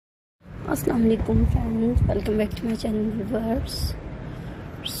अस्सलाम वालेकुम friends, welcome back to my channel viewers.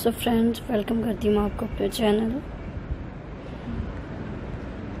 So friends, welcome करती हूँ आपको अपने channel.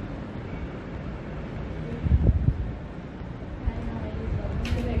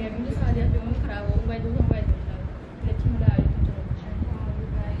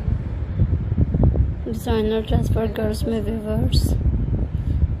 Designer dress for girls में व्यूअर्स।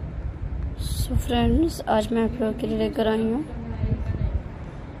 सो फ्रेंड्स, आज मैं आप लोगों के लिए लेकर आई हूँ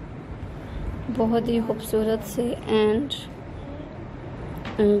बहुत ही खूबसूरत से एंड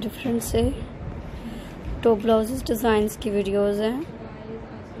डिफरेंट से टॉप ब्लाउजेस डिज़ाइंस की वीडियोस हैं।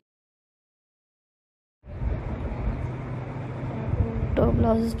 टॉप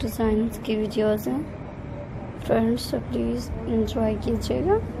ब्लाउजेस डिज़ाइंस की वीडियोस हैं फ्रेंड्स, तो प्लीज़ एंजॉय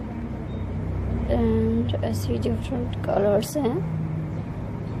कीजिएगा। एंड ऐसी डिफरेंट कलर्स हैं,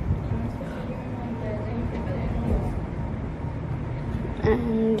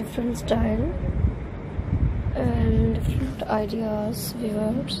 and different style and different ideas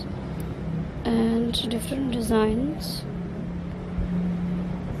viewers and different designs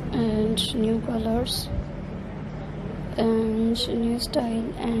and new colors and new style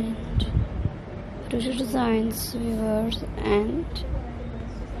and pretty designs viewers and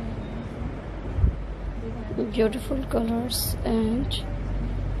beautiful colors and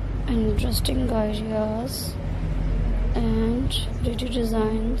interesting ideas and pretty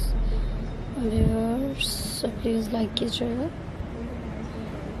designs viewers, so please like कीजिएगा।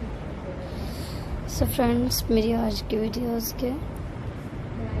 so friends, मेरी आज की videos के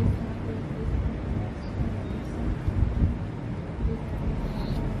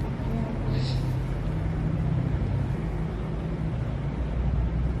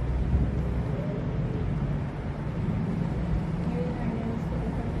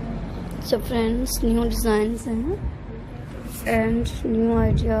so friends, new designs हैं and new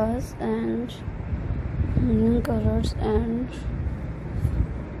ideas and new colors and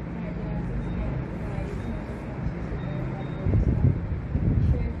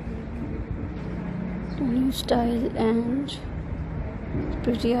new style and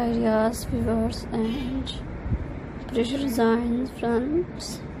pretty ideas viewers and pretty designs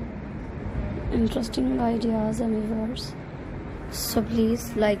friends, interesting ideas and viewers, so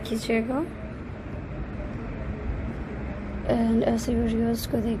please like कीजिएगा and ऐसे videos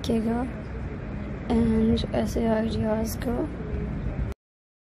को देखिएगा and ऐसे ideas को